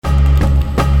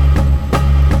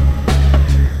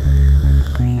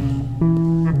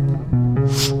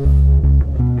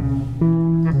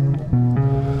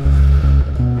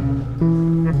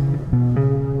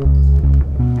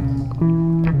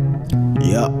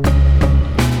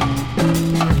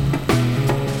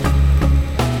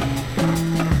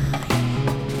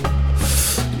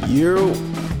You.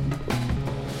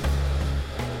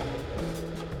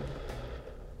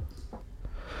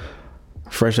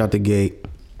 Fresh out the gate.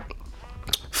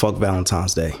 Fuck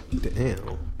Valentine's Day.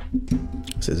 Damn.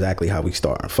 That's exactly how we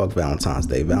start. Fuck Valentine's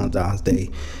Day. Valentine's Day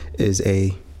is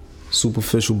a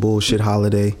superficial bullshit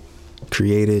holiday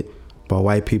created by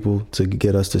white people to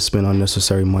get us to spend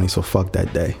unnecessary money. So fuck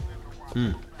that day.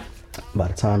 By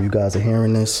the time you guys are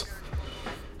hearing this,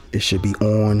 it should be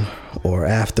on or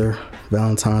after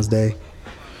Valentine's Day.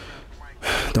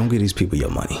 Don't give these people your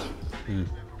money.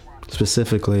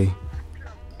 Specifically,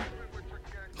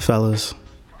 fellas,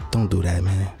 don't do that,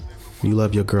 man. You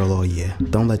love your girl all year.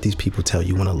 Don't let these people tell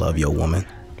you when to love your woman.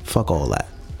 Fuck all that.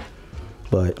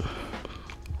 But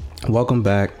welcome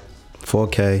back,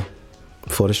 4K,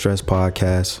 For the Stress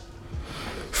Podcast,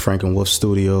 Frank and Wolf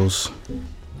Studios.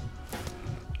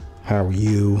 How are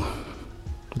you?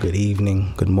 Good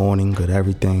evening, good morning, good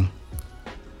everything.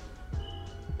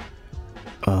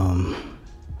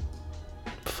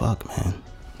 Fuck, man.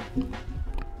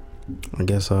 I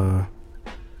guess, sorry.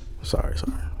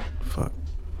 Fuck.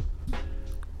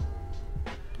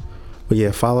 But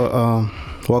yeah,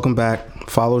 welcome back.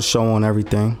 Follow the show on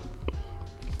everything.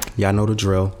 Y'all know the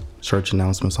drill. Church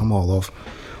announcements. I'm all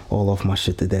off my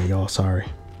shit today, y'all. Sorry.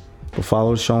 But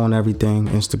follow the show on everything.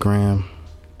 Instagram,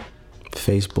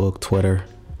 Facebook, Twitter.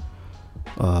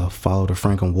 Follow the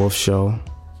Frank and Wolf Show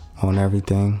on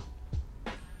everything.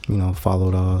 You know,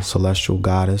 follow the Celestial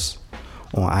Goddess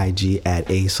on IG at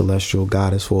A Celestial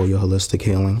Goddess for all your holistic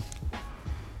healing.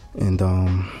 And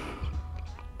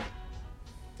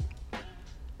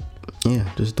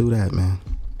yeah, just do that, man.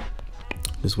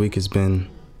 This week has been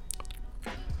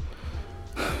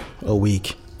a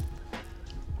week.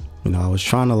 You know, I was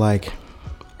trying to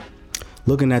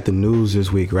looking at the news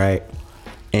this week, right?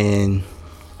 And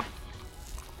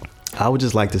I would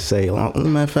just like to say,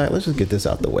 matter of fact, let's just get this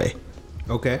out the way.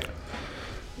 Okay.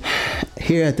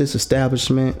 Here at this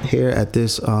establishment, here at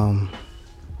this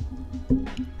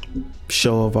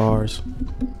show of ours,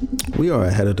 we are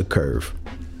ahead of the curve.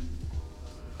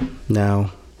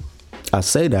 Now, I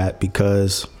say that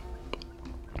because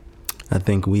I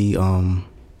think we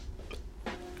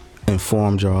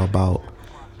informed y'all about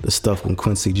the stuff with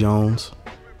Quincy Jones,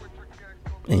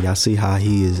 and y'all see how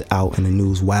he is out in the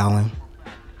news wilding.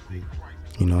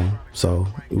 You know, so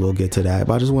we'll get to that.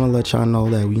 But I just want to let y'all know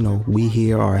that, you know, we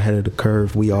here are ahead of the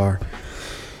curve. We are,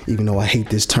 even though I hate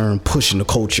this term, pushing the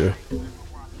culture.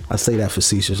 I say that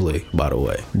facetiously, by the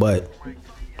way. But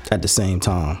at the same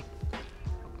time,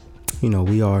 you know,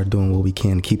 we are doing what we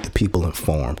can to keep the people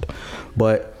informed.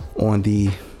 But on the,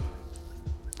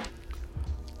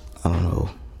 I don't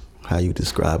know how you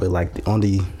describe it, on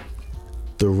the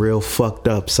real fucked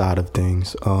up side of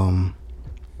things,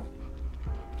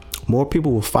 more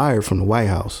people were fired from the White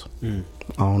House. I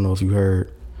don't know if you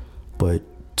heard, but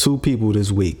two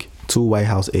White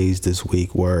House aides this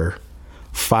week were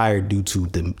fired due to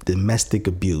domestic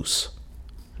abuse.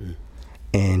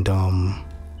 And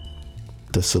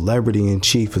the celebrity in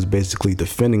chief is basically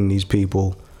defending these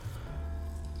people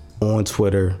on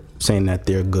Twitter, saying that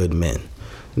they're good men.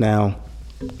 Now,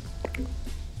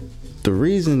 the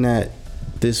reason that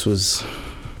this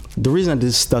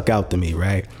stuck out to me,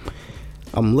 right?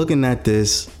 I'm looking at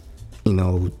this, you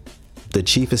know, the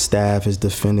chief of staff is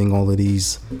defending all of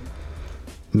these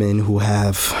men who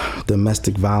have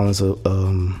domestic violence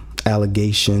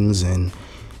allegations, and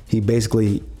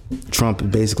Trump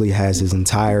basically has his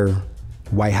entire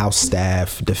White House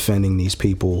staff defending these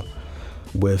people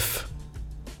with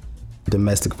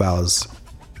domestic violence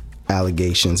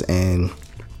allegations. And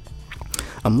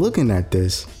I'm looking at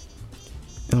this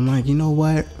and I'm like, you know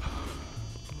what?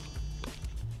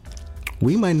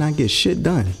 We might not get shit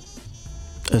done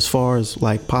as far as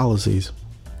policies.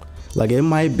 It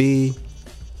might be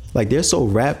they're so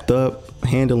wrapped up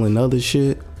handling other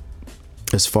shit,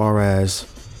 as far as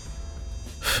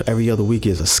every other week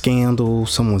is a scandal,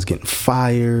 someone's getting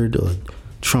fired, or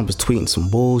Trump is tweeting some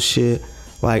bullshit.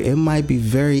 It might be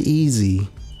very easy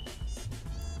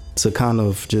to kind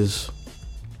of just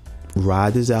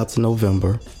ride this out to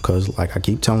November, because I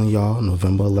keep telling y'all,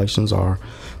 November elections are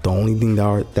the only thing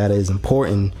that is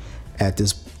important at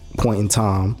this point in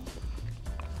time,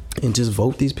 and just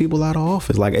vote these people out of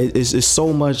office. It's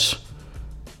so much.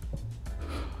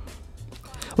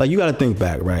 You got to think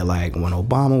back, right? When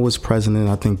Obama was president,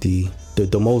 I think the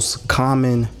most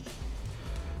common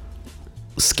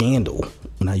scandal,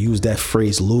 and I use that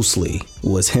phrase loosely,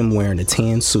 was him wearing a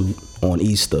tan suit on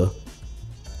Easter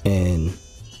and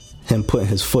him putting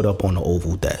his foot up on the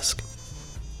Oval desk.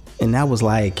 And that was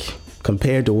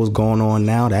compared to what's going on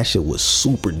now, that shit was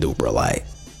super duper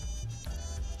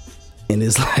And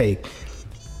it's like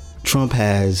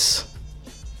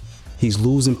he's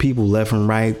losing people left and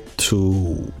right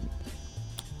to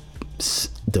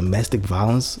domestic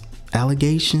violence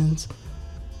allegations.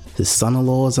 His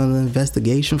son-in-law is under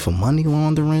investigation for money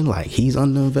laundering. Like, he's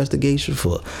under investigation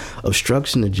for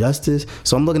obstruction of justice.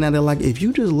 So I'm looking at it like, if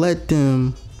you just let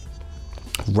them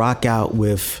rock out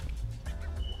with,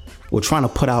 we're trying to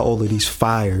put out all of these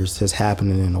fires that's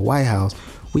happening in the White House,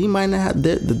 we might not have,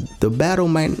 the battle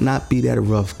might not be that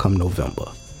rough come November.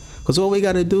 Because all we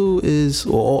got to do is,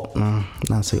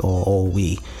 not say all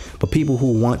we, but people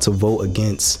who want to vote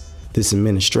against this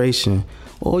administration,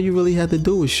 all you really have to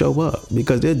do is show up,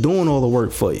 because they're doing all the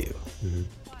work for you. Mm-hmm.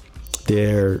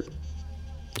 They're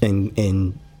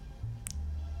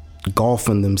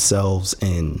engulfing themselves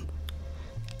in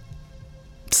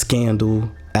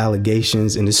scandal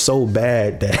allegations, and it's so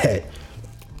bad that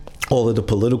all of the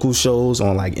political shows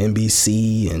on like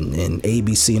NBC and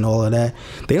ABC and all of that,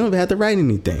 they don't even have to write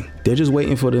anything. They're just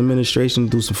waiting for the administration to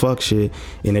do some fuck shit,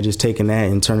 and they're just taking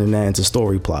that and turning that into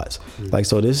story plots. Mm-hmm. Like,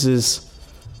 so this is,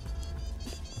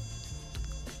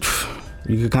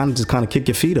 you could just kind of kick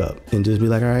your feet up and just be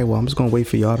like, all right, well, I'm just gonna wait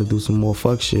for y'all to do some more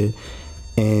fuck shit,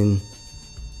 and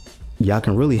y'all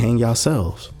can really hang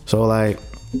yourselves. So like,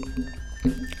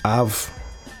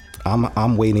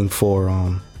 I'm waiting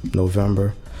for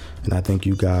November, and I think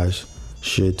you guys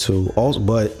should too. Also,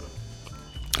 but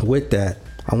with that,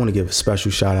 I want to give a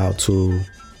special shout out to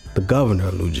the governor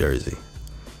of New Jersey,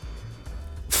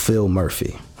 Phil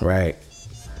Murphy. Right,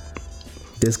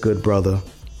 this good brother.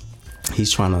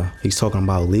 He's talking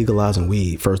about legalizing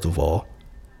weed, first of all.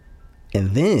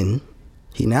 And then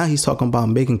he's talking about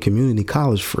making community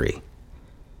college free.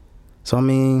 So, I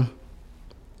mean,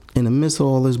 in the midst of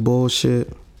all this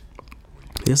bullshit,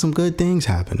 there's some good things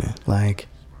happening. Like,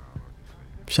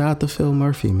 shout out to Phil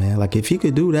Murphy, man. Like, if he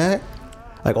could do that,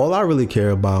 like, all I really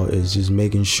care about is just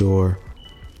making sure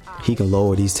he can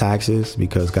lower these taxes,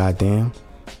 because goddamn.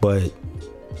 But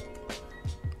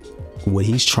what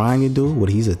he's trying to do, what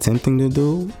he's attempting to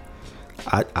do,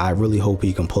 I really hope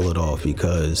he can pull it off,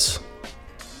 because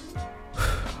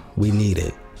we need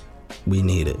it. We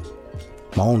need it.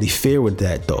 My only fear with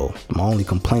that, though, my only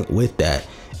complaint with that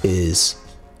is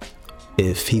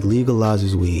if he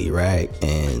legalizes weed, right,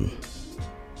 and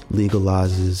not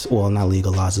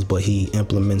legalizes, but he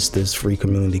implements this free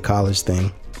community college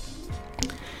thing,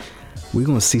 we're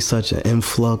going to see such an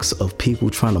influx of people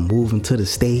trying to move into the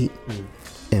state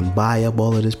and buy up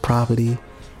all of this property,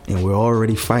 and we're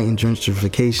already fighting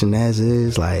gentrification as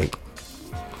is. Like,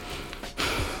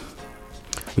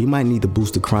 we might need to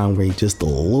boost the crime rate just a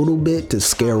little bit to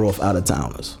scare off out of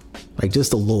towners. Like,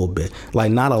 just a little bit.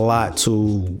 Like, not a lot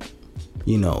to,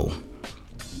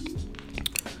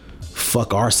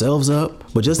 fuck ourselves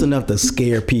up, but just enough to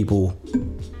scare people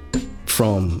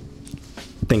from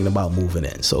thinking about moving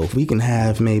in. So if we can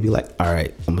have maybe like, all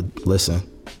right, listen,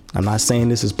 I'm not saying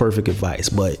this is perfect advice,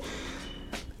 but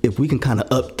if we can kind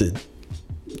of up the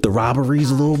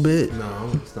robberies a little bit.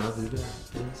 No, it's not do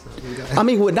that. I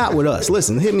mean, not with us.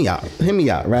 Listen, hit me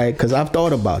out, right? Because I've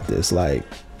thought about this like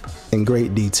in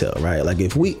great detail, right? Like,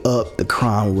 if we up the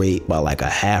crime rate by like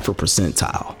 0.5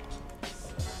 percentile,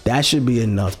 that should be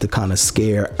enough to kind of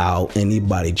scare out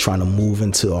anybody trying to move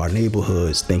into our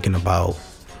neighborhoods, thinking about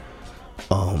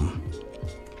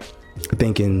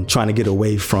trying to get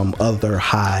away from other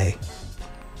high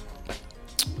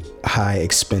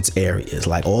expense areas.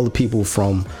 Like, all the people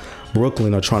from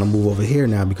Brooklyn are trying to move over here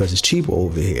now because it's cheaper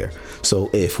over here. So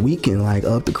if we can like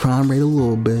up the crime rate a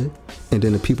little bit, and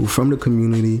then the people from the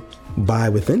community buy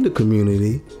within the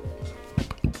community,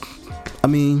 I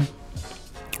mean,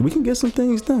 we can get some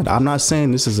things done. I'm not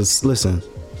saying this is it's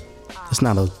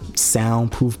not a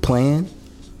soundproof plan.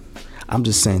 I'm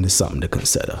just saying it's something to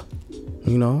consider.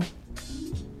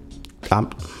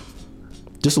 I'm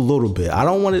just a little bit. I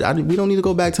don't want it. We don't need to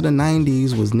go back to the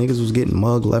 90s where niggas was getting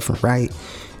mugged left and right,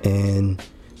 and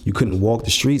you couldn't walk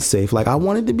the streets safe. Like, I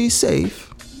want it to be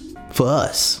safe for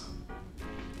us.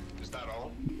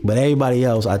 But everybody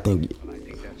else, I think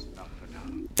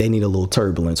they need a little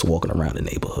turbulence walking around the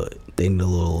neighborhood. They need a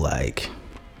little, like,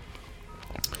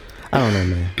 I don't know,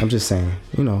 man. I'm just saying,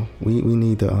 we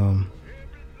need to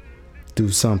do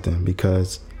something,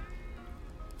 because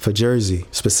for Jersey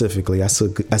specifically, I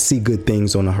see good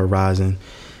things on the horizon,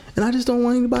 and I just don't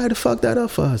want anybody to fuck that up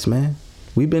for us, man.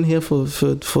 We've been here for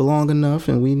long enough,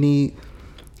 and we need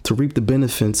to reap the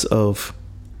benefits of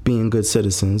being good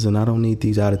citizens, and I don't need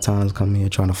these out of towns coming here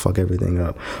trying to fuck everything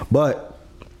up. But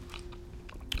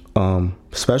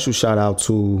special shout out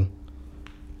to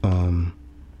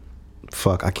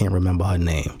I can't remember her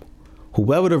name.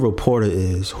 Whoever the reporter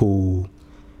is who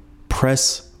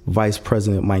press Vice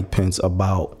President Mike Pence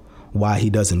about why he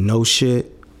doesn't know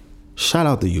shit, shout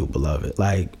out to you, beloved.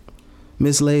 Like,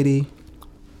 Miss Lady,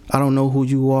 I don't know who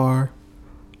you are,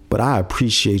 but I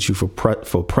appreciate you for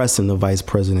pressing the vice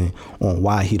president on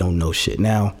why he don't know shit.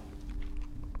 Now,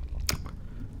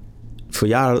 for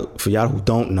y'all who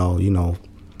don't know, you know,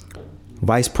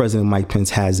 Vice President Mike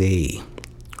Pence has a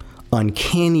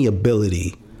uncanny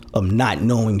ability of not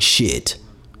knowing shit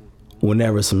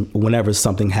whenever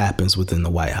something happens within the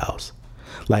White House.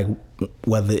 Like,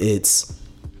 whether it's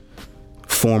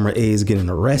former aides getting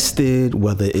arrested,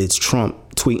 whether it's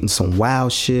Trump tweeting some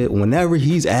wild shit, whenever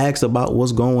he's asked about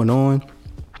what's going on,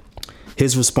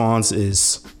 his response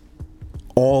is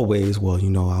always, well, you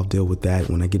know, I'll deal with that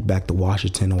when I get back to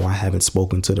Washington, or I haven't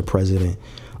spoken to the president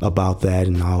about that,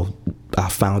 and I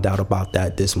found out about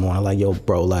that this morning. Like, yo,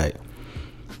 bro, like,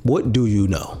 what do you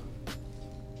know?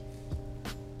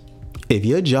 If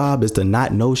your job is to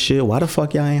not know shit, why the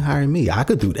fuck y'all ain't hiring me? I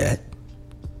could do that.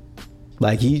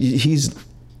 Like, he's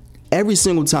every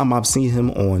single time I've seen him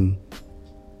on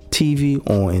TV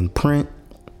or in print,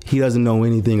 he doesn't know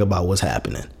anything about what's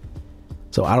happening.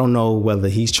 So I don't know whether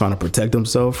he's trying to protect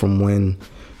himself from when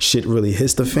shit really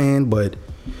hits the fan, but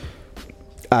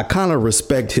I kind of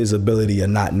respect his ability of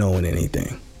not knowing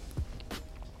anything,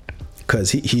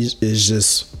 because he is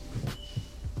just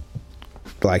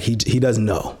like, he doesn't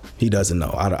know. He doesn't know.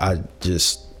 I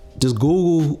just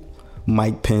Google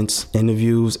Mike Pence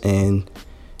interviews and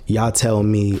y'all tell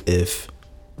me if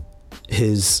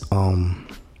his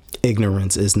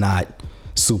ignorance is not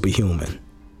superhuman.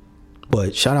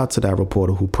 But shout out to that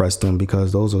reporter who pressed him,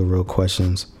 because those are the real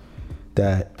questions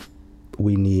that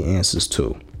we need answers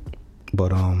to.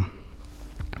 But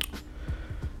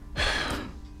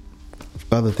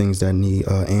other things that need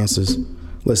answers.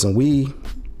 Listen, we're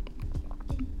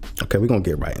gonna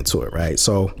get right into it, right?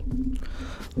 So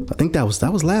I think that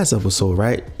was last episode,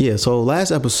 right? Yeah, so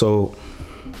last episode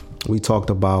we talked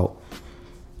about,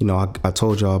 you know, I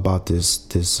told y'all about this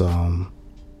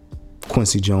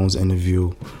Quincy Jones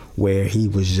interview where he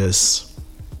was just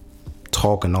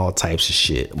talking all types of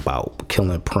shit about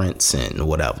killing Prince and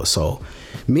whatever. So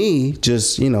me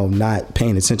just, you know, not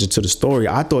paying attention to the story,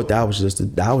 I thought that was just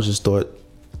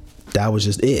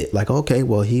it. Like, okay,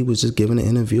 well, he was just giving an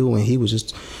interview and he was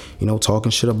just, you know,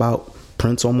 talking shit about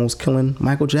Prince almost killing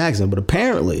Michael Jackson. But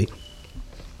apparently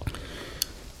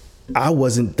I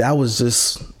was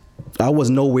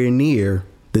nowhere near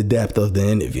the depth of the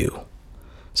interview.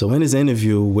 So in his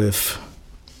interview with,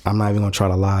 I'm not even gonna try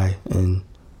to lie and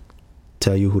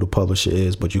tell you who the publisher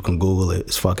is, but you can Google it.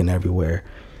 It's fucking everywhere.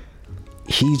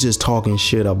 He's just talking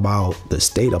shit about the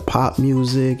state of pop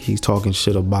music. He's talking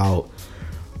shit about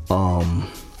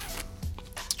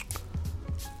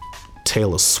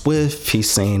Taylor Swift. He's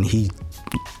saying he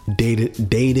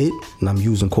dated, and I'm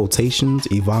using quotations,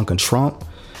 Ivanka Trump.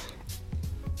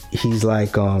 He's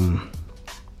like,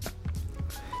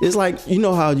 it's like, you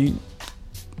know how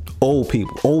old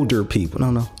people,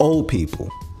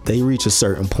 they reach a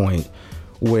certain point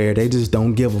where they just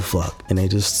don't give a fuck, and they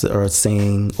just are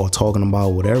saying or talking about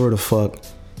whatever the fuck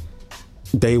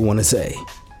they want to say.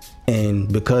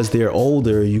 And because they're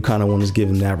older, you kind of want to give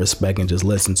them that respect and just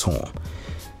listen to them.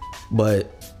 But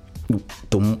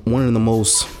one of the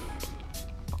most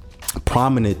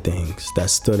prominent things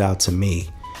that stood out to me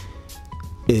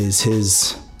is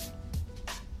his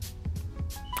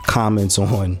comments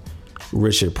on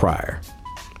Richard Pryor.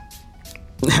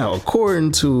 Now,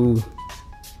 according to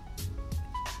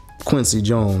Quincy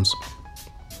Jones,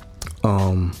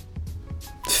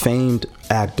 famed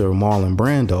actor Marlon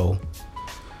Brando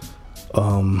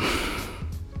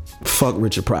fucked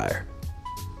Richard Pryor.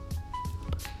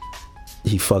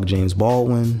 He fucked James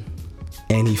Baldwin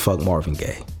and he fucked Marvin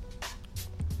Gaye.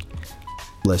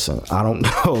 Listen, I don't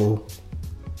know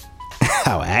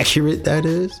how accurate that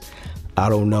is. I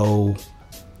don't know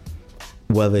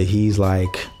whether he's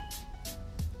like,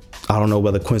 I don't know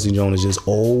whether Quincy Jones is just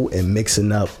old and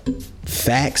mixing up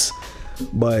facts,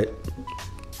 but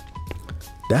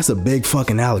that's a big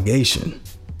fucking allegation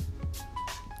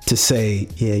to say,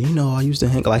 yeah, you know, I used to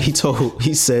hang, like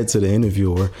he said to the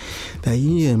interviewer that,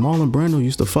 yeah, Marlon Brando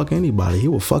used to fuck anybody. He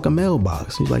would fuck a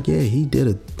mailbox. He's like, yeah, he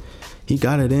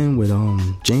got it in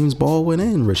with James Baldwin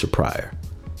and Richard Pryor.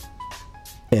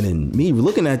 And then me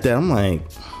looking at that, I'm like,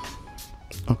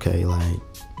 okay, like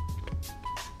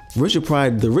the Richard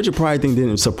Pryor thing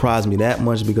didn't surprise me that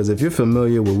much, because if you're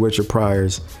familiar with Richard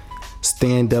Pryor's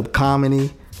stand-up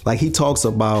comedy, like he talks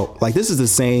about, like this is the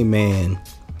same man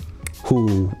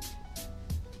who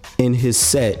in his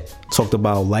set talked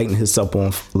about lighting himself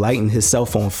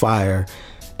on fire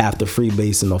after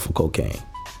freebasing off of cocaine.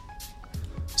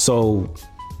 So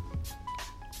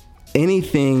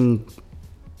anything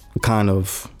kind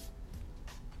of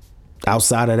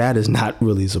outside of that is not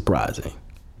really surprising.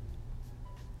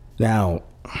 Now,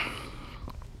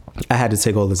 I had to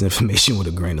take all this information with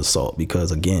a grain of salt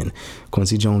because, again,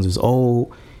 Quincy Jones is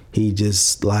old. He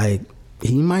just like,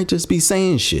 he might just be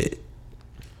saying shit.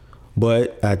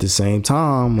 But at the same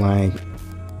time, like,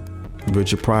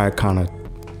 Richard Pryor kind of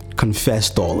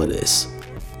confessed all of this.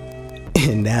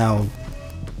 And now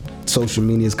social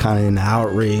media is kind of in the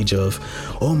outrage of,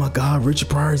 oh my God, Richard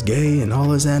Pryor's gay and all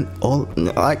this and all.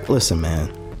 Like, listen,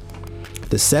 man,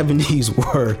 the 70s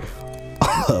were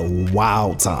a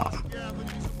wild time.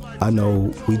 I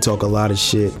know we talk a lot of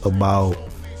shit about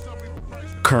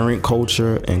current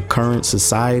culture and current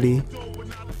society,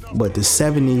 but the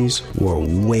 70s were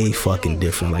way fucking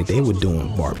different. Like, they were doing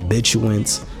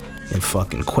barbiturates and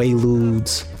fucking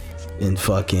quaaludes and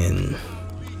fucking,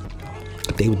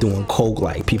 they were doing coke.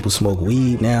 Like, people smoke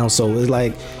weed now, so it's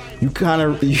like you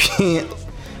can't really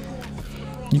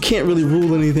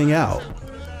rule anything out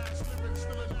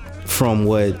from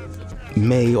what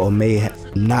may or may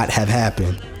not have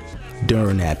happened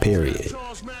during that period.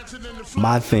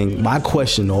 My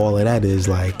question to all of that is,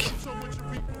 like,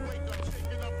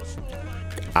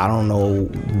 I don't know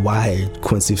why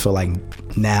Quincy felt like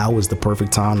now is the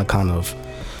perfect time to kind of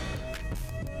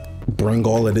bring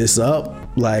all of this up.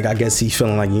 Like, I guess he's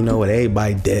feeling like, you know what,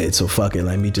 everybody dead, so fuck it,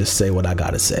 let me just say what I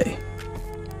gotta say.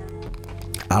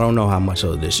 I don't know how much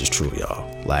of this is true, y'all.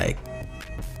 Like,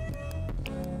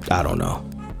 I don't know,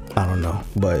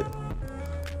 but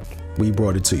we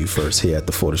brought it to you first here at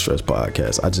the For the Stretch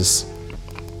podcast.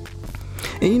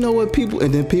 And you know what,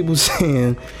 people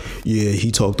saying, yeah, he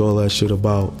talked all that shit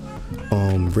about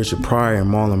Richard Pryor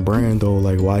and Marlon Brando,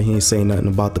 like, why he ain't saying nothing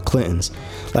about the Clintons.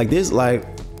 Like, this, like,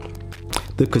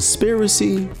 the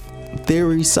conspiracy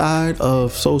theory side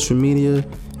of social media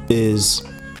is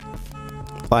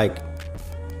like,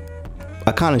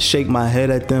 I kind of shake my head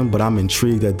at them, but I'm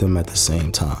intrigued at them at the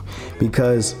same time,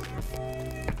 because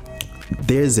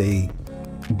there's a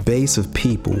base of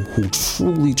people who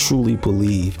truly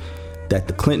believe that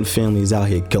the Clinton family is out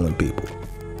here killing people.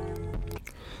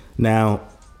 Now,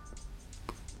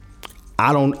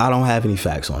 I don't have any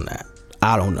facts on that.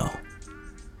 I don't know.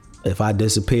 If I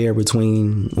disappear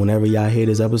between whenever y'all hear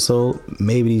this episode,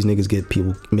 maybe these niggas get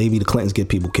people, maybe the Clintons get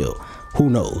people killed. Who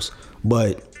knows?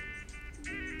 But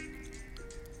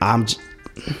I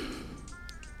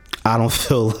don't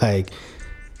feel like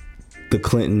the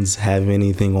Clintons have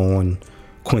anything on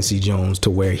Quincy Jones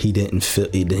to where he didn't feel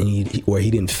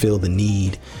the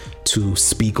need to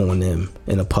speak on them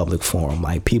in a public forum.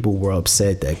 Like, people were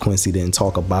upset that Quincy didn't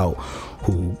talk about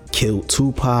who killed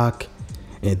Tupac,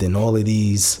 and then all of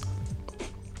these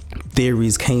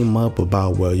theories came up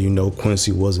about, well, you know,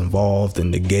 Quincy was involved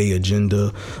in the gay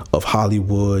agenda of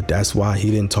Hollywood, that's why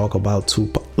he didn't talk about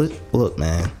Tupac. Look,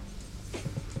 man,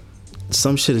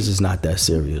 some shit is just not that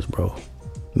serious, bro.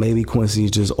 Maybe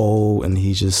Quincy's just old and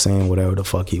he's just saying whatever the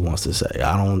fuck he wants to say.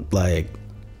 I don't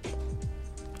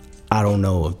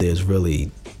know if there's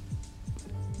really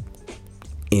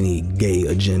any gay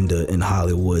agenda in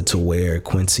Hollywood to where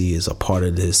Quincy is a part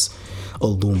of this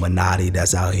Illuminati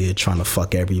that's out here trying to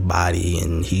fuck everybody,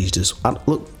 and he's just,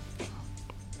 look,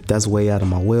 that's way out of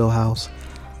my wheelhouse.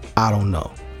 I don't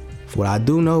know. What I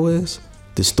do know is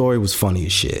the story was funny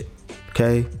as shit.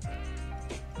 Okay,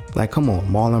 like, come on,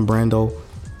 Marlon Brando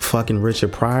fucking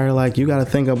Richard Pryor. Like, you gotta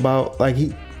think about, like,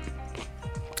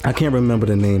 I can't remember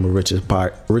the name of Richard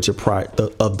Pryor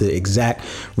of the exact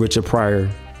Richard Pryor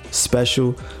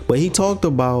special, but he talked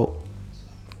about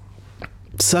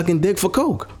sucking dick for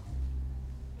coke.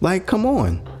 Like, come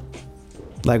on.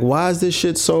 Like, why is this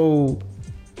shit so...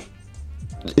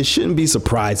 It shouldn't be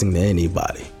surprising to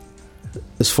anybody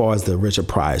as far as the Richard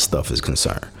Pryor stuff is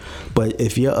concerned. But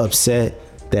if you're upset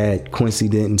that Quincy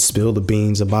didn't spill the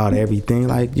beans about everything,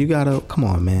 like, you gotta... Come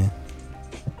on, man.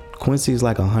 Quincy's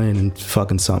like 100 and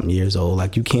fucking something years old.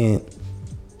 Like, you can't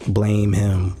blame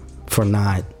him for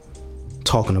not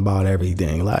talking about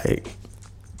everything. Like,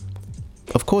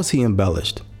 of course he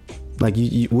embellished. Like,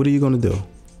 you what are you gonna do?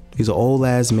 He's an old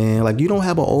ass man. Like, you don't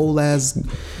have an old ass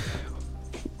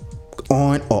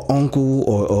aunt or uncle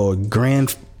or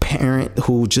grandparent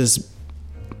who just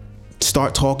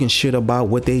start talking shit about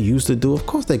what they used to do. Of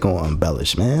course they gonna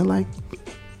embellish, man. Like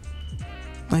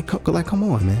come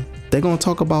on, man. They're gonna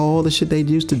talk about all the shit they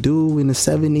used to do in the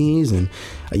 70s, and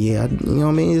yeah, you know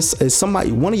what I mean? It's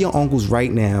somebody, one of your uncles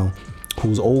right now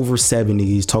who's over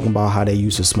 70s talking about how they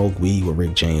used to smoke weed with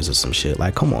Rick James or some shit.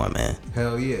 Like, come on, man.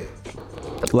 Hell yeah.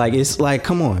 Like, it's like,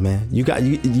 come on, man. You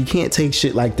can't take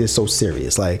shit like this so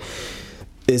serious. Like,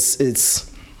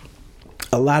 it's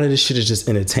a lot of this shit is just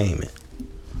entertainment.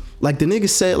 Like the nigga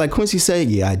said, like Quincy said,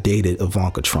 yeah, I dated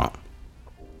Ivanka Trump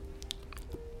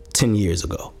 10 years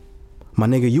ago. My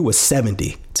nigga, you were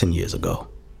 70 10 years ago.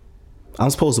 I'm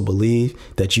supposed to believe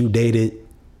that you dated,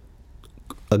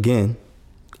 again,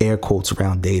 air quotes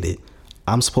around dated.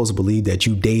 I'm supposed to believe that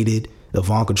you dated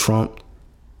Ivanka Trump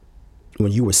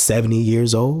when you were 70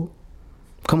 years old?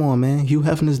 Come on, man. Hugh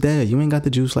Hefner's dead. You ain't got the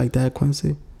juice like that,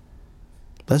 Quincy.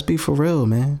 Let's be for real,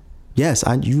 man. Yes,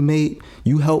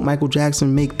 you helped Michael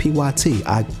Jackson make PYT.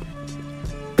 I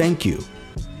thank you.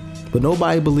 But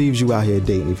nobody believes you out here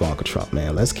dating Ivanka Trump,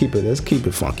 man. Let's keep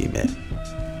it funky,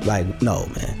 man. Like, no,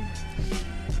 man.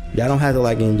 Y'all don't have to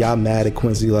and y'all mad at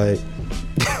Quincy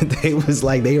they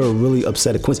were really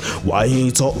upset at Quincy. Why he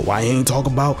ain't talk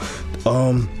about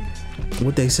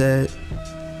what they said?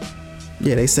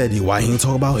 Yeah, they said why he ain't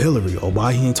talk about Hillary, or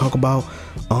why he ain't talk about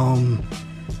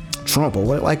Trump, or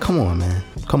what? Like, come on, man.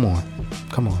 Come on,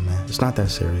 man. It's not that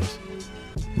serious.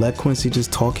 Let Quincy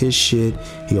just talk his shit.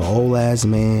 He an old ass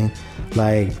man.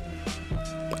 Like,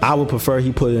 I would prefer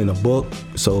he put it in a book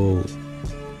so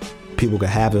people could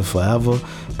have it forever.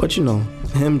 But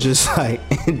him just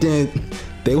and then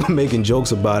they were making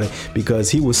jokes about it because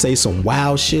he would say some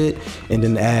wild shit and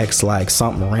then ask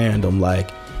something random. I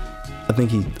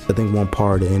think one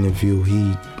part of the interview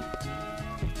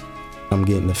I'm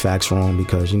getting the facts wrong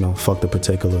because fuck the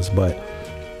particulars, but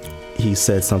he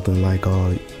said something like,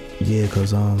 yeah,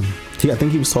 because I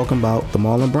think he was talking about the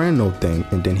Marlon Brando thing,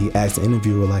 and then he asked the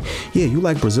interviewer yeah, you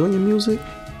like Brazilian music?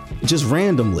 Just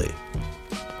randomly.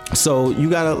 So you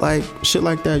gotta shit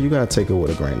like that, you gotta take it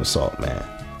with a grain of salt, man.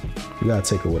 You gotta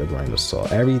take it with a grain of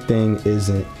salt. Everything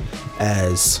isn't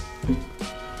as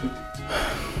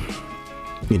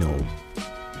I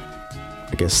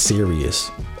guess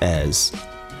serious as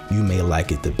you may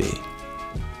like it to be.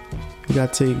 You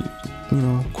gotta take,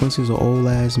 Quincy's an old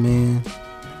ass man.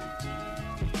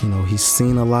 He's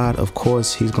seen a lot. Of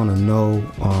course, he's gonna know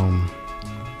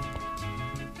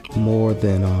more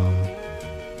than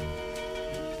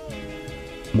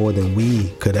we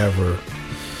could ever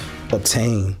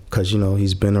obtain, because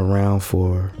he's been around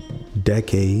for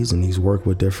decades and he's worked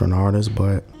with different artists.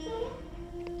 But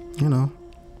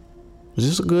it's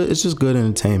just good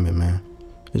entertainment, man.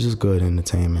 It's just good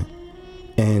entertainment.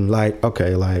 And I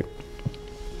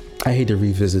hate to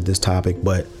revisit this topic,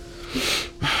 but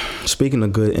speaking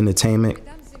of good entertainment,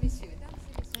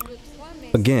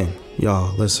 again,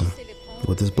 y'all, listen,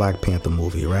 with this Black Panther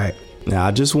movie, right? Now,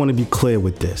 I just want to be clear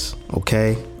with this,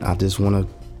 okay? I just want to,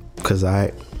 because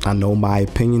I know my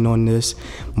opinion on this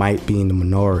might be in the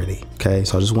minority, okay?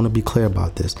 So I just want to be clear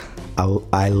about this.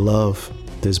 I love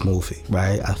this movie,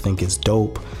 right? I think it's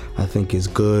dope. I think it's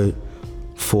good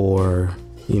for,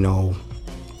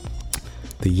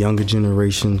 the younger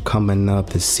generation coming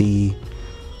up to see,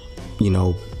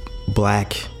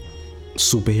 black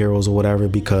superheroes or whatever,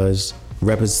 because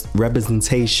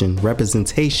representation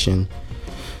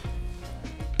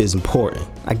is important.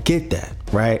 I get that,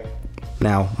 right?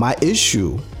 Now, my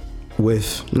issue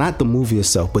with not the movie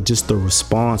itself, but just the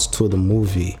response to the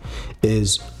movie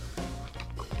is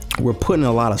we're putting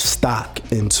a lot of stock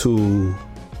into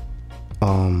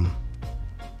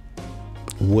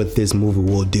what this movie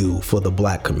will do for the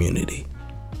black community,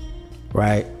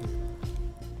 right?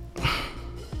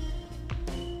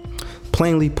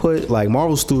 Plainly put,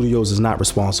 Marvel Studios is not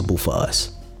responsible for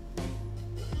us.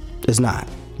 It's not.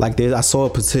 I saw a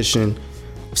petition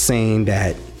saying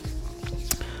that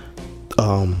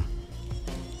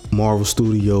Marvel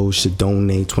Studios should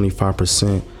donate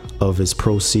 25% of its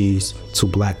proceeds to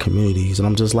black communities, and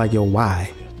I'm just like, yo,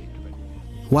 why?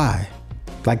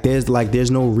 There's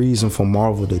no reason for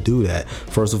Marvel to do that.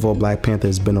 First of all, Black Panther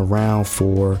has been around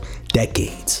for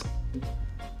decades.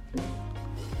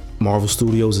 Marvel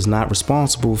Studios is not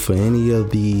responsible for any of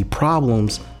the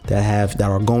problems that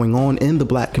are going on in the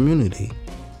black community.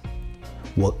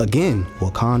 Well, again,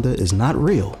 Wakanda is not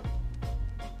real.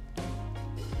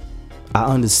 I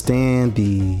understand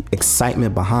the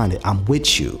excitement behind it. I'm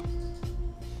with you.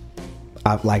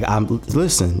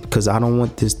 Listen, because I don't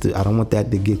want that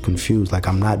to get confused.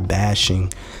 I'm not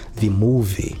bashing the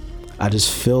movie. I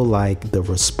just feel like the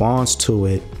response to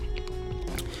it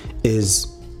is,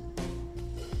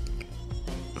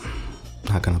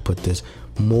 how can I put this?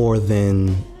 More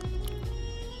than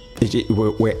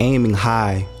we're aiming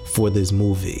high for this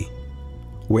movie.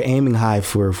 We're aiming high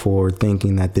for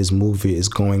thinking that this movie is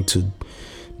going to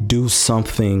do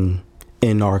something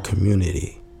in our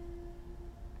community.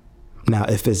 Now,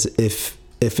 if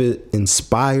it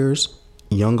inspires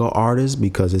younger artists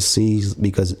because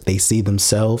they see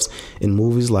themselves in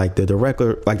movies, like the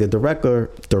director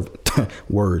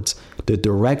words, The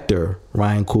director,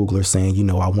 Ryan Coogler, saying, you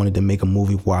know, I wanted to make a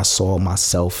movie where I saw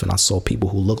myself and I saw people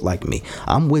who look like me.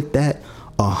 I'm with that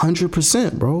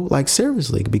 100%, bro. Like,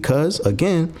 seriously, because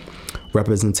again,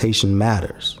 representation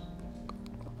matters.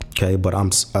 Okay, but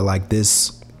I like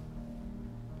this,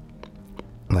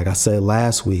 like I said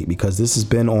last week, because this has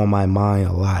been on my mind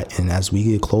a lot. And as we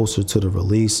get closer to the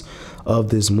release of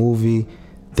this movie,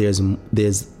 there's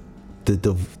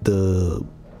the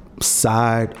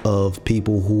side of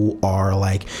people who are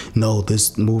like, no,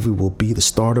 this movie will be the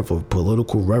start of a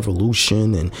political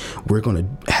revolution and we're gonna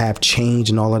have change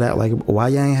and all of that. Like, why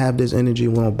y'all ain't have this energy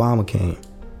when Obama came?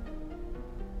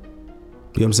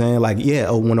 You know what I'm saying? Like, yeah,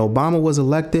 when Obama was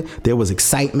elected, there was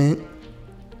excitement.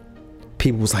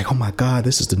 People was like, oh my God,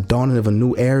 this is the dawning of a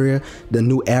new era,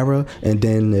 and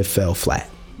then it fell flat.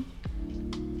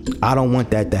 I don't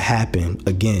want that to happen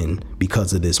again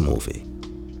because of this movie.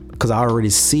 Because I already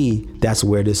see that's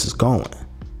where this is going.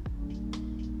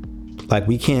 Like,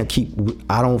 we can't keep,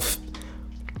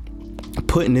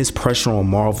 putting this pressure on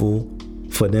Marvel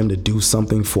for them to do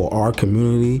something for our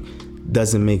community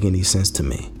doesn't make any sense to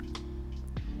me.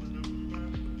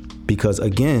 Because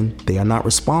again, they are not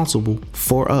responsible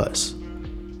for us.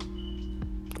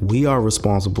 We are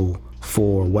responsible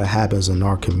for what happens in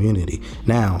our community.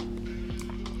 Now,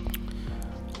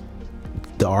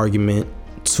 the argument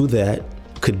to that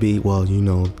could be, well, you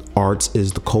know, arts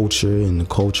is the culture, and the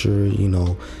culture, you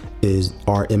know, is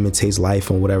art imitates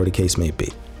life, and whatever the case may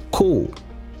be. Cool.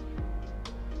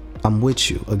 I'm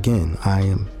with you. Again, I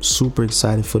am super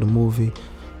excited for the movie.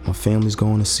 My family's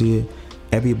going to see it.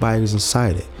 Everybody's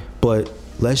excited. But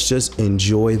let's just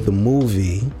enjoy the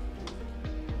movie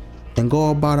and go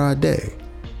about our day.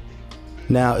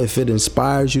 Now, if it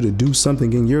inspires you to do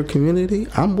something in your community,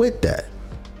 I'm with that.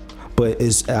 But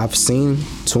I've seen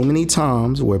too many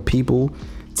times where people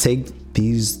take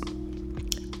these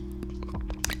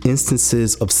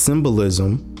instances of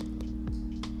symbolism,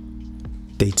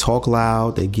 they talk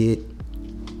loud, they get,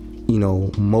 you know,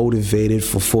 motivated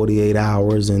for 48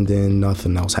 hours, and then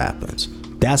nothing else happens.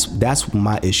 That's what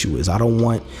my issue is. I don't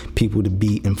want people to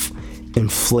be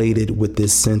inflated with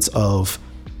this sense of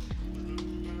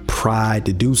pride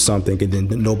to do something, and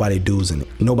then nobody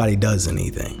does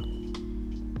anything.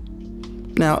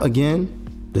 Now,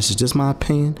 again, this is just my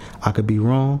opinion. I could be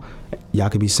wrong. Y'all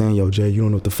could be saying, yo, Jay, you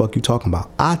don't know what the fuck you talking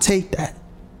about. I take that.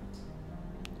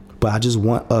 But I just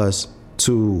want us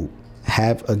to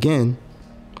have, again,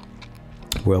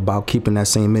 we're about keeping that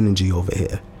same energy over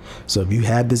here. So if you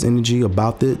have this energy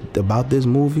about this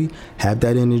movie, have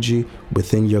that energy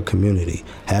within your community.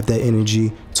 Have that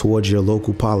energy towards your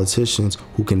local politicians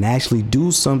who can actually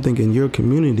do something in your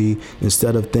community,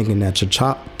 instead of thinking that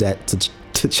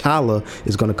T'Challa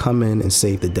is going to come in and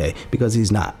save the day, because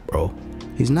he's not, bro.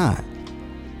 He's not.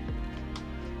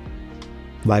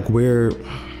 Like,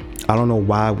 I don't know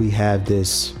why we have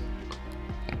this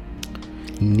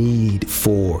need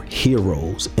for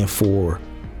heroes and for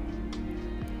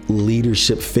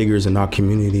leadership figures in our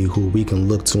community who we can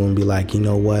look to and be like, you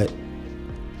know what,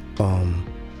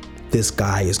 this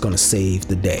guy is gonna save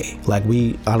the day. Like,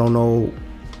 I don't know,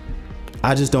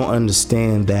 I just don't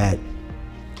understand that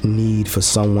need for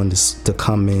someone to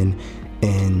come in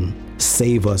and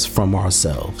save us from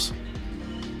ourselves.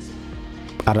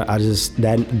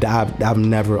 I've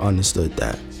never understood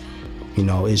that. You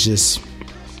know, it's just,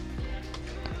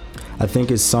 I think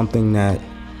it's something that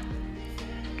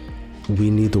we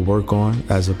need to work on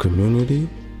as a community.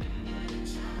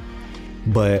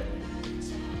 But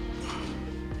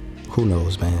who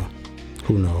knows, man?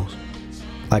 Who knows?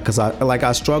 Like, cause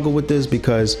I struggle with this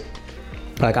because,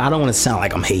 like, I don't want to sound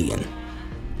like I'm hating.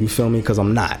 You feel me? Cause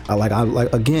I'm not.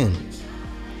 Again,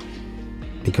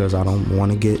 because I don't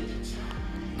want to get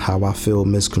how I feel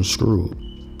misconstrued.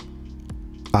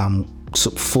 I'm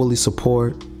fully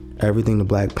support everything the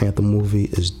Black Panther movie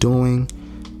is doing.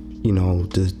 You know,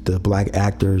 the black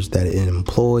actors that it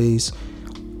employs.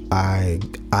 I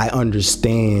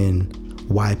understand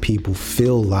why people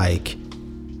feel like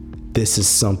this is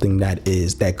something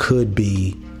that could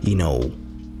be, you know,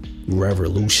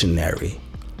 revolutionary.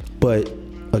 But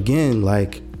again,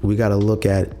 like, we got to look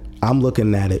at, I'm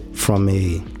looking at it from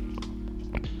a,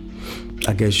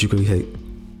 I guess you could say,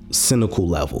 cynical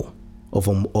level of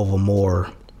a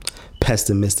more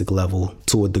pessimistic level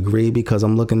to a degree, because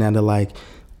I'm looking at it like,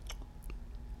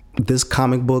 this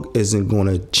comic book isn't going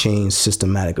to change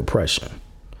systematic oppression.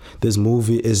 This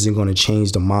movie isn't going to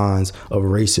change the minds of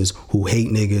racists who hate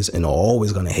niggas and are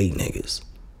always going to hate niggas.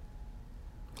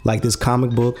 Like, this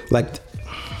comic book, like,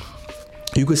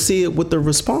 you could see it with the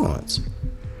response.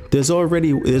 There's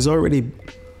already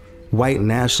white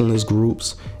nationalist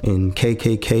groups and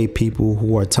KKK people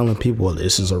who are telling people, well,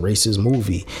 this is a racist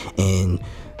movie and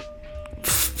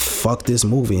fuck this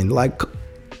movie. And like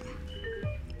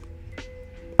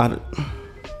I'm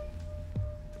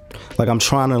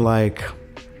trying to like,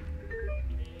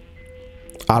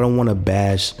 I don't want to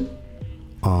bash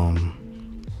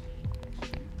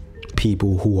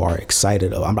people who are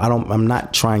excited. I'm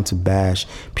not trying to bash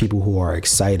people who are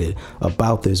excited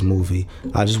about this movie.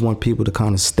 I just want people to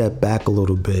kind of step back a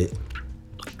little bit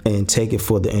and take it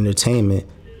for the entertainment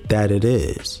that it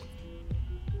is.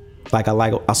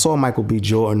 I saw Michael B.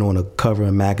 Jordan on a cover of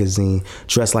a magazine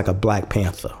dressed like a Black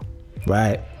Panther,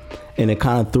 right? And it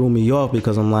kind of threw me off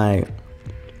because I'm like,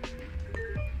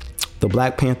 the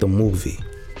Black Panther movie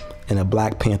and the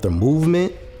Black Panther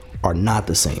movement are not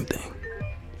the same thing.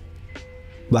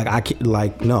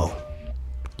 No,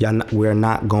 we're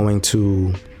not going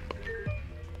to.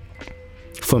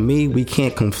 For me, we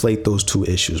can't conflate those two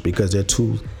issues because they're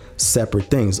two separate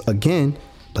things. Again,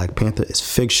 Black Panther is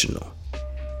fictional.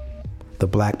 The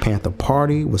Black Panther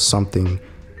Party was something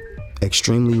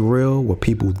extremely real, where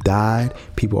people died,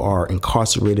 people are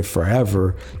incarcerated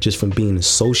forever just from being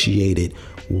associated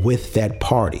with that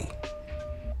party.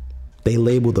 They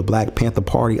labeled the Black Panther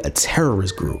Party a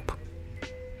terrorist group.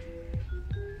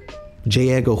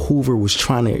 J. Edgar Hoover was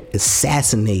trying to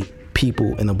assassinate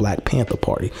people in the Black Panther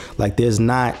Party. Like,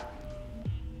 again,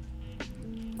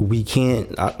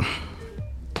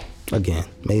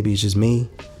 maybe it's just me,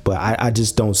 but I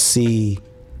just don't see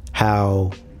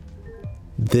how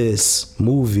this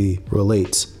movie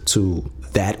relates to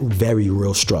that very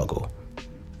real struggle.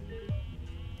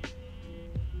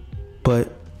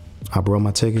 But I brought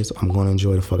my tickets. I'm going to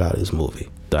enjoy the fuck out of this movie.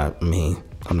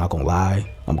 I'm not going to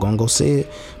lie. I'm going to go see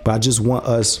it. But I just want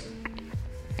us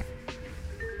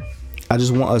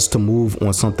to move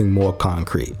on something more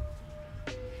concrete.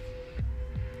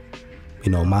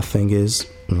 My thing is,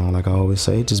 like I always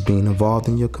say, just being involved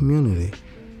in your community.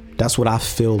 That's what I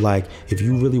feel like. If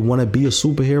you really want to be a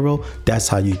superhero, that's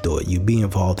how you do it. You be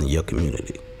involved in your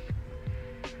community.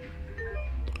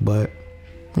 But,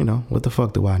 what the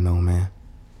fuck do I know, man?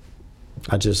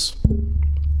 I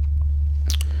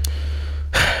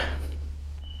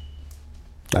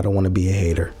don't want to be a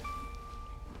hater.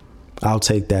 I'll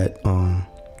take that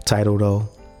title though,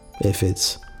 if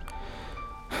it's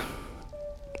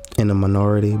in a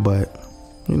minority, but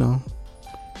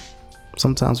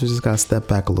sometimes we just gotta step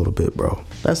back a little bit, bro.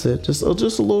 That's it. Just a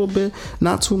little bit,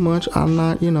 not too much. I'm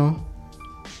not,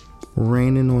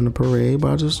 raining on the parade,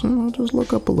 but I just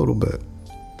look up a little bit.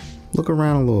 Look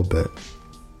around a little bit.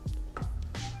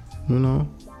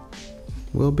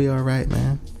 We'll be all right,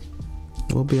 man.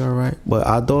 We'll be all right. But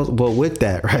with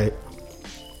that, right?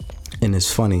 And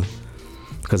it's funny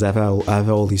because I've had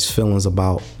all these feelings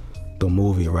about the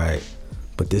movie, right?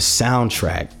 But this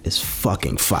soundtrack is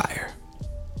fucking fire.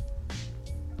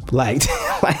 Like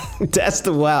that's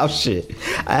the wild shit.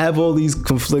 I have all these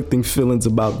conflicting feelings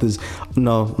about this.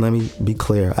 No, let me be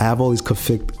clear. I have all these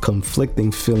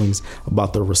conflicting feelings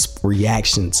about the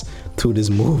reactions to this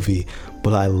movie,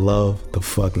 but I love the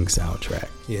fucking soundtrack.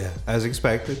 Yeah, as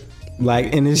expected.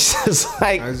 And it's just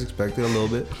like, as expected a little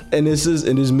bit. And it's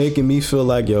making me feel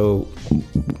like,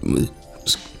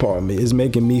 pardon me, it's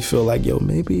making me feel like,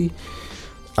 maybe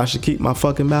I should keep my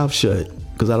fucking mouth shut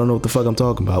because I don't know what the fuck I'm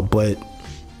talking about. But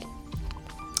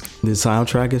this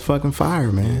soundtrack is fucking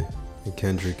fire, man. And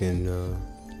Kendrick and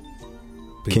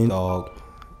Big Dog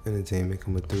Entertainment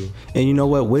coming through. And you know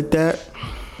what? With that,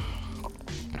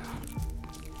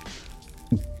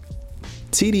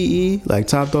 TDE, like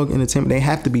Top Dog Entertainment, they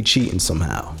have to be cheating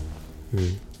somehow.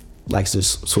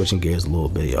 Just switching gears a little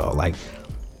bit, y'all.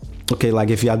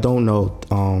 If y'all don't know,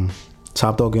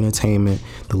 Top Dog Entertainment,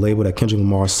 the label that Kendrick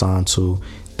Lamar signed to,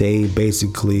 they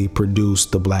basically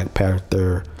produced the Black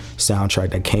Panther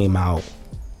soundtrack that came out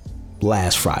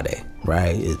last Friday,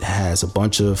 right? It has a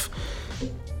bunch of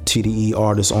TDE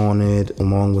artists on it,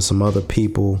 along with some other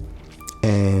people,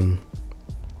 and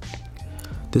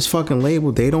this fucking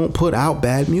label, they don't put out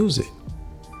bad music.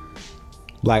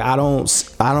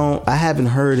 I haven't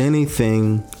heard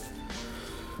anything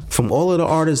from all of the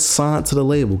artists signed to the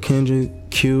label. Kendrick,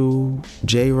 Q,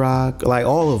 J-Rock,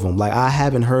 all of them. I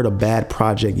haven't heard a bad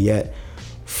project yet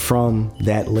from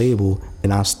that label,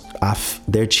 and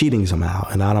they're cheating somehow,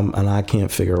 and I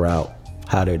can't figure out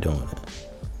how they're doing it.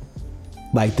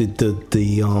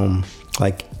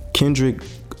 Kendrick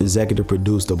executive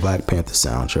produced the Black Panther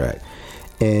soundtrack,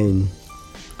 and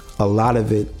a lot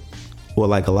of it,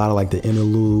 the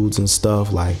interludes and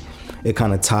stuff, it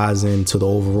kind of ties into the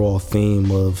overall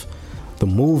theme of the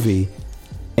movie.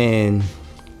 And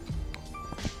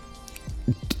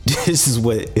this is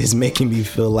what is making me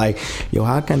feel like, yo,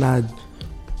 how can I,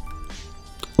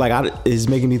 like, it's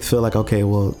making me feel like, okay,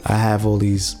 well, I have all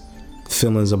these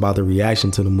feelings about the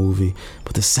reaction to the movie,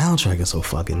 but the soundtrack is so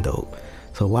fucking dope.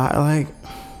 So why, like,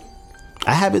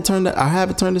 I haven't turned the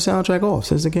soundtrack off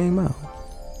since it came out.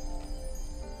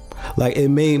 Like, it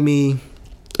made me,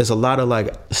 there's a lot of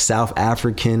like South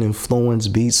African influence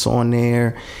beats on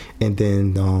there, and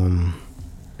then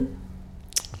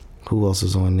who else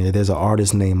is on there? There's an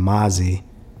artist named Mozzie.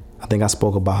 I think I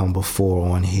spoke about him before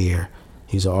on here.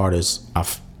 He's an artist.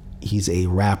 He's a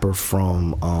rapper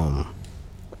from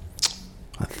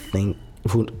I think,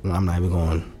 I'm not even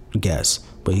going to guess,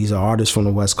 but he's an artist from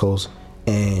the West Coast,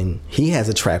 and he has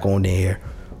a track on there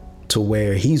to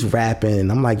where he's rapping,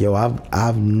 and I'm like, yo,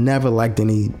 I've never liked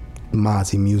any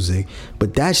Mozzie music,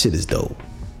 but that shit is dope.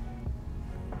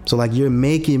 So like, you're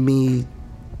making me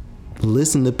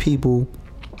listen to people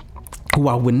who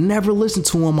I would never listen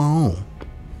to on my own.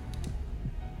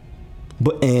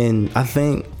 And I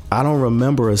think, I don't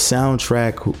remember a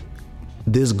soundtrack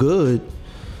this good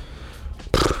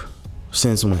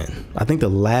since when? I think the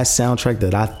last soundtrack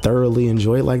that I thoroughly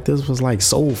enjoyed like this was like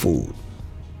Soul Food.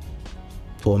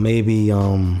 Or maybe,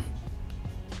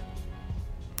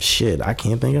 shit, I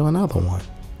can't think of another one.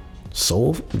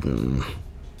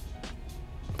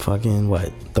 Fucking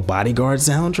what? The Bodyguard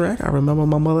soundtrack? I remember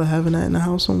my mother having that in the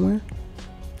house somewhere.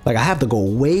 Like, I have to go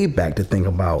way back to think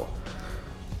about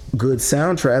good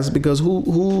soundtracks, because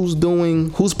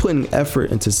who's putting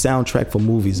effort into soundtrack for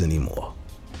movies anymore?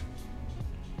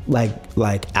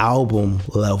 Like album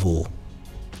level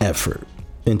effort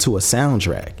into a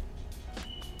soundtrack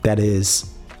that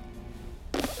is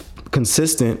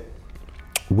consistent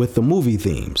with the movie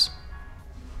themes.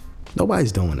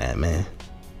 Nobody's doing that, man.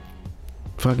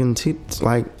 Fucking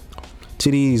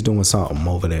TDE's doing something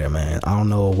over there, man. I don't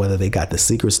know whether they got the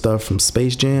secret stuff from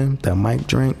Space Jam that Mike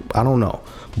drank. I don't know.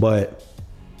 But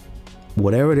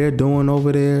whatever they're doing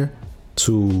over there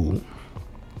to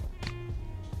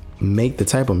make the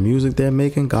type of music they're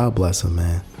making, God bless them,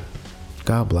 man.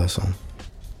 God bless them.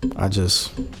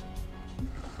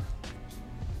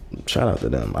 Shout out to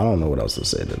them. I don't know what else to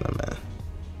say to them, man.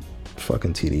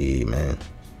 Fucking TDE, man.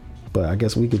 But I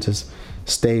guess we could just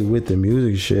stay with the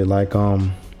music shit. Like, I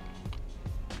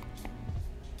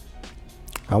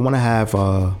want to have,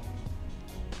 I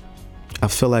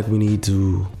feel like we need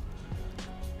to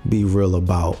be real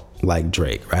about, like,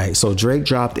 Drake, right? So Drake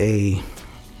dropped a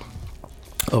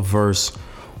verse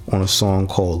on a song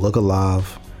called Look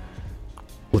Alive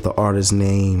with an artist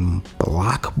named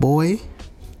Block Boy,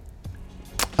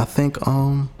 I think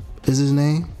is his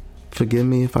name. Forgive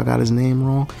me if I got his name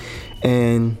wrong.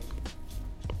 And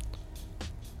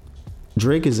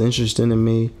Drake is interesting to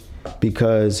me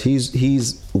because he's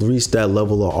reached that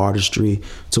level of artistry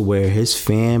to where his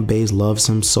fan base loves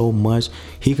him so much,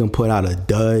 he can put out a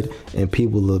dud and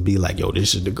people will be like, yo,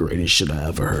 this is the greatest shit I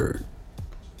ever heard.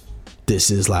 This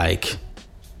is like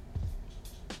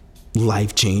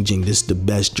life-changing. This is the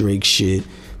best Drake shit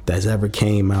that's ever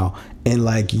came out. And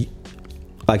like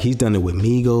he's done it with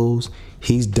Migos.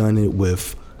 He's done it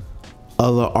with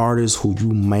other artists who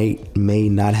you may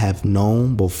not have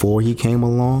known before he came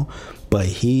along. But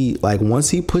he, like, once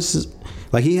he puts his,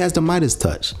 like, he has the Midas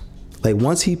touch. Like,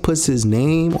 once he puts his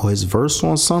name or his verse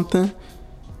on something,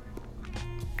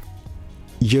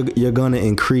 you're gonna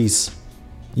increase,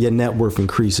 your net worth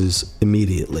increases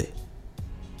immediately.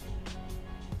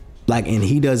 Like, and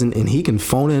he can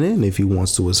phone it in if he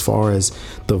wants to, as far as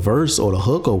the verse or the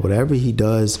hook or whatever he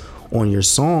does on your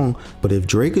song. But if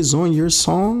Drake is on your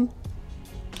song,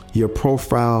 your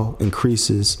profile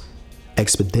increases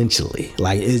exponentially.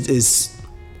 Like, it's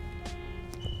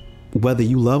whether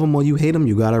you love him or you hate him,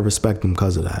 you gotta respect him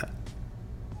because of that.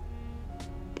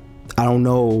 I don't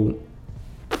know.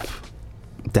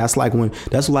 That's like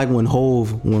when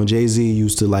Hov, when Jay-Z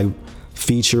used to like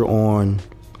feature on,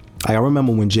 I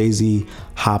remember when Jay-Z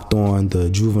hopped on the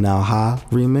Juvenile High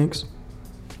remix.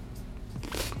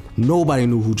 Nobody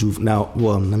knew who Juvenile,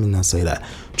 well, let me not say that.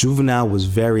 Juvenile was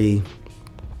very,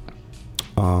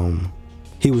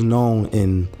 he was known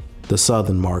in the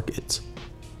southern markets.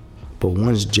 But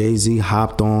once Jay-Z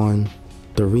hopped on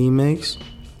the remix,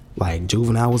 like,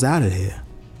 Juvenile was out of here.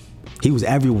 He was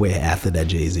everywhere after that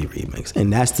Jay-Z remix.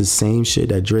 And that's the same shit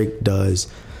that Drake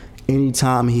does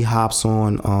anytime he hops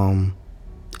on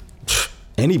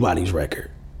anybody's record.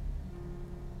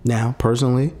 Now,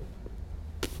 personally,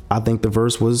 I think the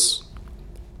verse was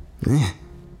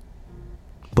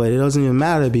but it doesn't even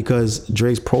matter because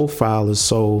Drake's profile is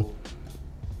so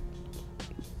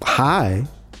high.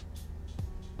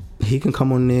 He can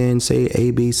come on there and say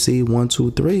ABC 1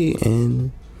 2 3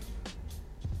 and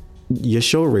your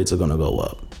show rates are gonna go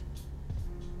up.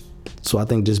 So I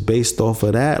think just based off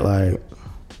of that, like,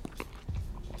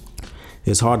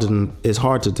 it's hard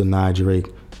to deny Drake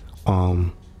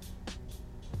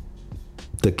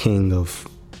the king of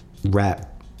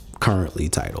rap currently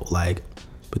title. Like,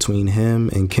 between him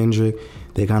and Kendrick,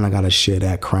 they kind of got to share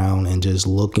that crown. And just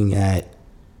looking at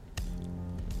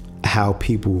how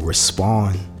people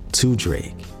respond to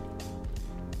Drake,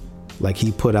 like,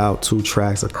 he put out 2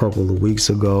 tracks a couple of weeks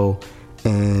ago,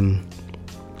 and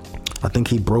I think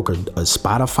he broke a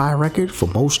Spotify record for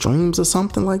most streams or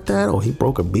something like that, or he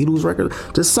broke a Beatles record,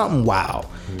 just something wild.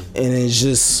 And it's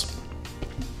just,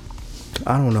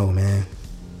 I don't know, man.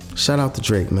 Shout out to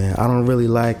Drake, man. I don't really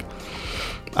like,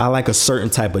 I like a certain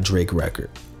type of Drake record.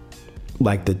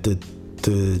 Like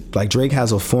like Drake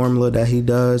has a formula that he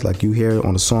does. Like, you hear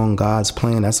on the song God's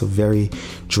Plan, that's a very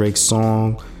Drake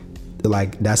song.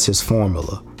 Like, that's his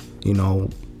formula. You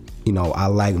know, I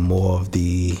like more of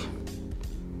the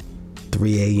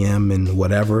 3 a.m. and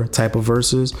whatever type of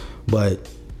verses. But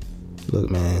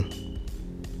look, man,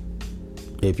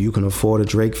 if you can afford a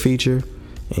Drake feature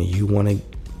and you want to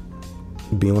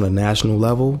be on a national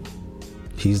level,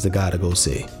 he's the guy to go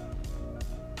see.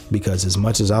 Because as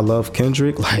much as I love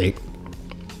Kendrick, like,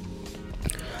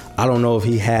 I don't know if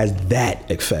he has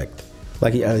that effect.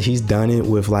 Like, he's done it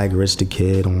with, like, Rich the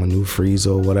Kid on New Frieza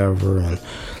or whatever, and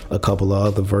a couple of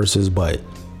other verses, but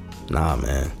nah,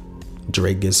 man.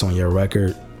 Drake gets on your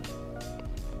record,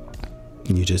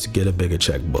 you just get a bigger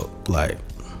checkbook. Like,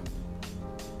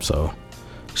 so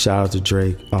shout out to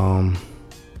Drake. I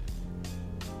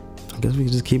guess we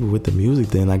can just keep it with the music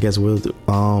then. I guess we'll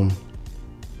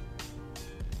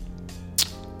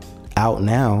out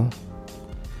now,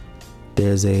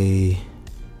 there's a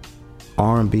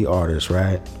R&B artist,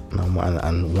 right? I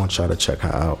want y'all to check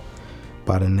her out,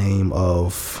 by the name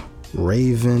of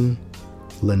Raven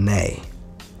Lenae.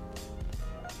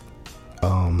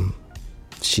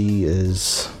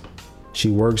 She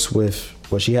works with,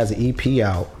 well, she has an EP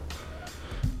out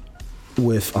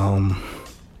with a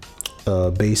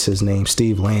bassist named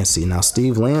Steve Lancey. Now,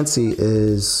 Steve Lancey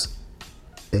is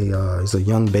he's a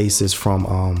young bassist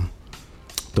from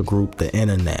the group The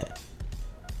Internet.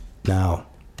 Now,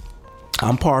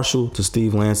 I'm partial to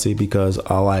Steve Lancey because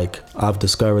I've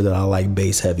discovered that I like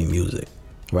bass heavy music,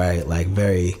 right? Like,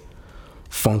 very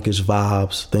funkish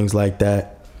vibes, things like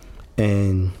that.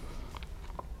 And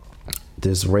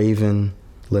this Raven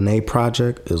Lenae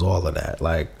project is all of that.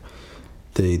 Like,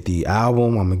 the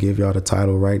album, I'm gonna give y'all the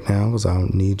title right now because I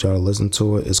don't need y'all to listen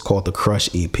to it. It's called The Crush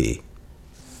EP.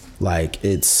 Like,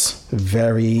 it's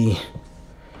very,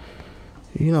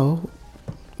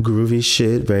 groovy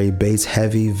shit, very bass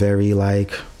heavy, very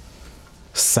like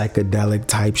psychedelic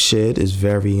type shit. It's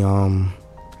very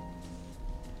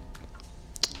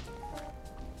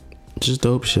just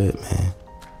dope shit, man.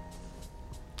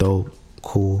 Dope,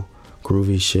 cool,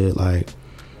 groovy shit. Like,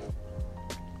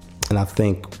 and I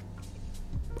think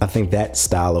that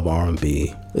style of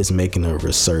R&B is making a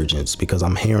resurgence because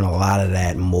I'm hearing a lot of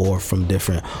that more from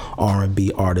different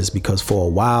R&B artists, because for a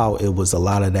while it was a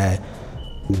lot of that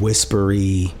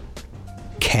whispery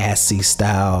Cassie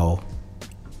style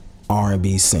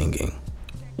R&B singing,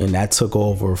 and that took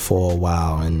over for a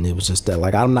while, and it was just that,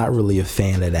 like, I'm not really a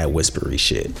fan of that whispery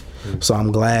shit. So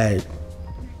I'm glad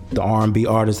the R&B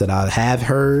artists that I have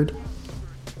heard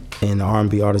and the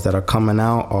R&B artists that are coming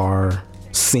out are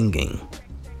singing.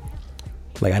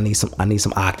 Like, I need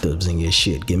some octaves in your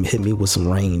shit. Hit me with some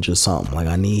range or something. Like,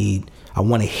 I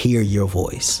want to hear your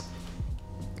voice.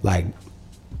 Like,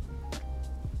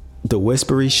 the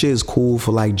whispery shit is cool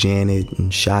for like Janet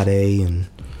and Sade and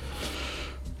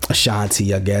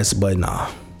Ashanti, I guess, but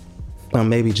nah.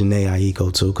 Maybe Jhené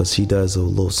Aiko too, because she does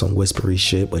some whispery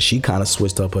shit, but she kind of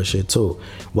switched up her shit too.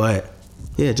 But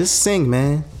yeah, just sing,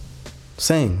 man.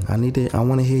 Sing. I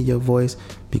want to hear your voice,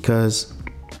 because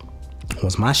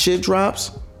once my shit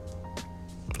drops,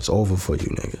 it's over for you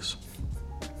niggas.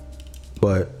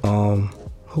 But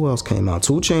who else came out?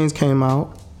 2 Chainz came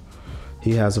out.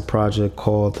 He has a project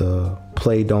called the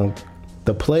Play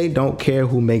Don't Care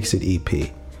Who Makes It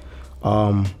EP.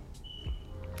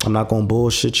 I'm not gonna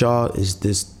bullshit y'all.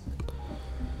 This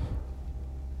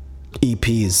EP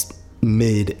is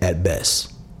mid at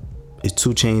best. It's 2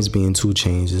 Chainz being 2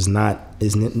 Chainz. It's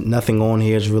nothing on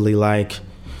here is really like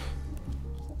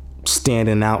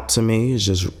standing out to me. It's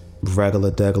just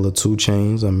regular 2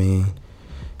 Chainz. I mean,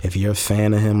 if you're a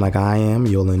fan of him like I am,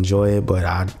 you'll enjoy it. But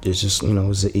it's just,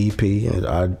 it's an EP. And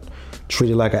I treat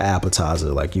it like an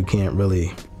appetizer. Like, you can't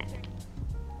really,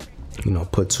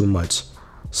 put too much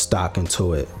stock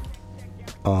into it.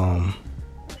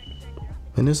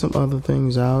 And there's some other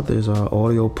things out. There's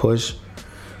Audio Push,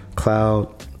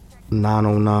 Cloud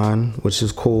 909, which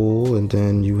is cool. And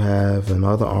then you have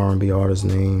another R&B artist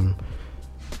named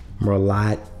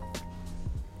Merlot.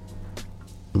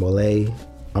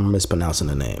 I'm mispronouncing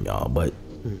the name, y'all, but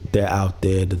they're out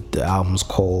there. The album's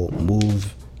called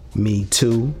Move Me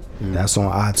Too. That's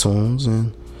on iTunes,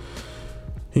 and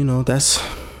you know, that's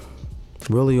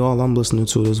really all I'm listening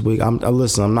to this week. I'm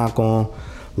not gonna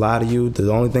lie to you.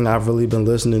 The only thing I've really been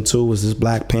listening to was this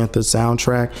Black Panther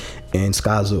soundtrack and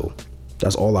Skyzoo.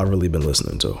 That's all I've really been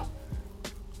listening to.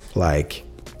 Like,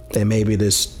 and maybe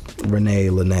this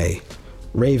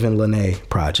Raven Lenae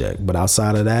project, but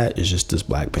outside of that, it's just this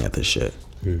Black Panther shit.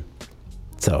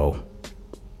 So,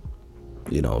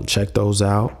 you know, check those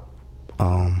out.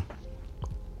 Yeah,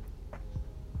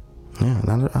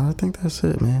 I think that's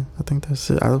it, man. I think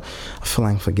that's it. I feel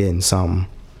like I'm forgetting something.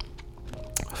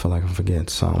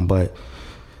 But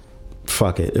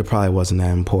fuck it. It probably wasn't that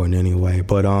important anyway.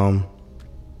 But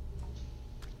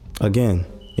again,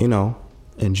 you know,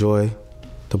 enjoy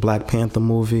the Black Panther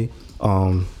movie.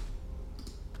 I'm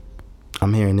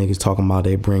hearing niggas talking about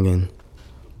they bringing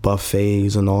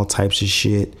buffets and all types of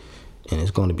shit, and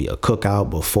it's going to be a cookout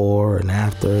before and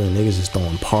after, and niggas is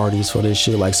throwing parties for this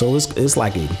shit. Like, so it's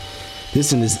like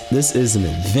this is an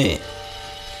event,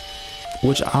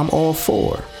 which I'm all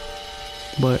for.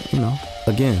 But, you know,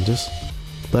 again, just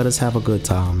let us have a good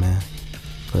time, man.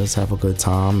 Let us have a good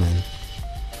time, and,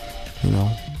 you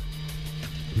know,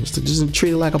 just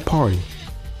treat it like a party.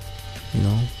 You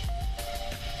know,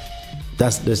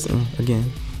 that's this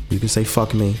again. You can say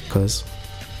fuck me, cause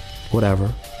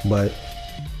whatever. But,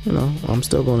 you know, I'm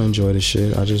still gonna enjoy the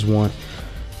shit. I just want,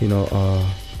 you know,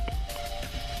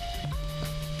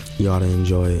 y'all to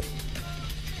enjoy it.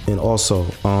 And also,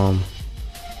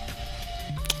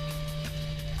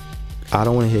 I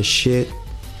don't want to hear shit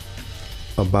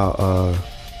about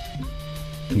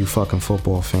you fucking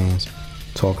football fans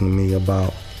talking to me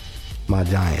about my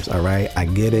Giants. All right, I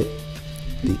get it.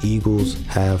 The Eagles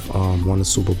have won the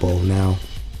Super Bowl. Now,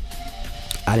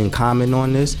 I didn't comment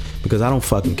on this because I don't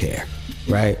fucking care.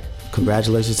 Right?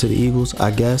 Congratulations to the Eagles, I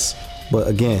guess. But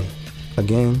again,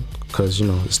 because, you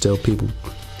know, there's still people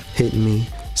hitting me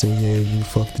saying, yeah, you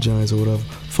fuck the Giants or whatever.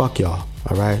 Fuck y'all.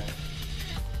 All right,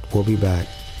 we'll be back.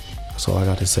 That's all I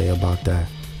got to say about that.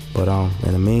 But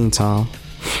in the meantime,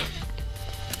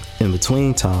 in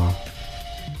between time,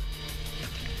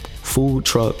 food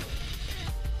truck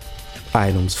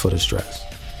items for the stress.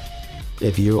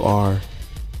 If you are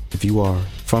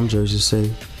from Jersey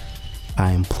City,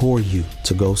 I implore you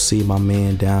to go see my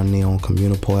man down there on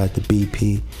Communipol at the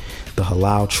BP. The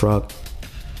halal truck,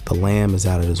 the lamb is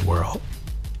out of this world.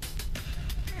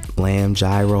 Lamb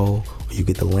gyro, you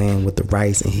get the lamb with the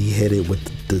rice and he hit it with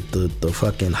the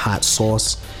fucking hot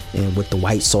sauce and with the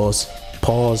white sauce.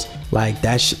 Pause. Like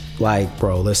that shit, like,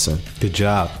 bro, listen. Good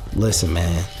job. Listen,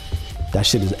 man. That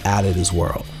shit is out of this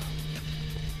world.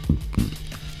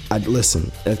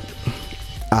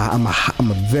 I'm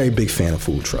a very big fan of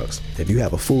food trucks. If you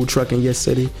have a food truck in your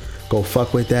city, go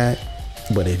fuck with that.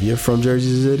 But if you're from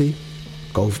Jersey City,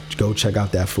 go check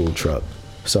out that food truck.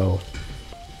 So,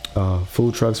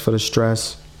 food trucks for the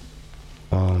stress.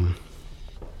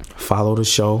 Follow the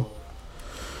show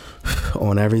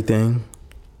on everything.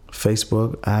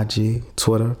 Facebook, IG,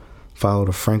 Twitter. Follow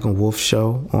the Frank and Wolf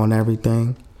Show on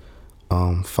everything.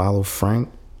 Follow Frank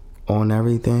on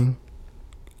everything.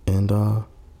 And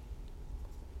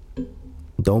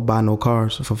don't buy no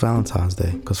cars for Valentine's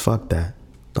Day, because fuck that.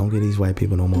 Don't give these white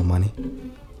people no more money.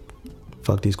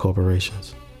 Fuck these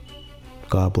corporations.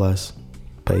 God bless.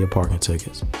 Pay your parking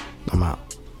tickets. I'm out.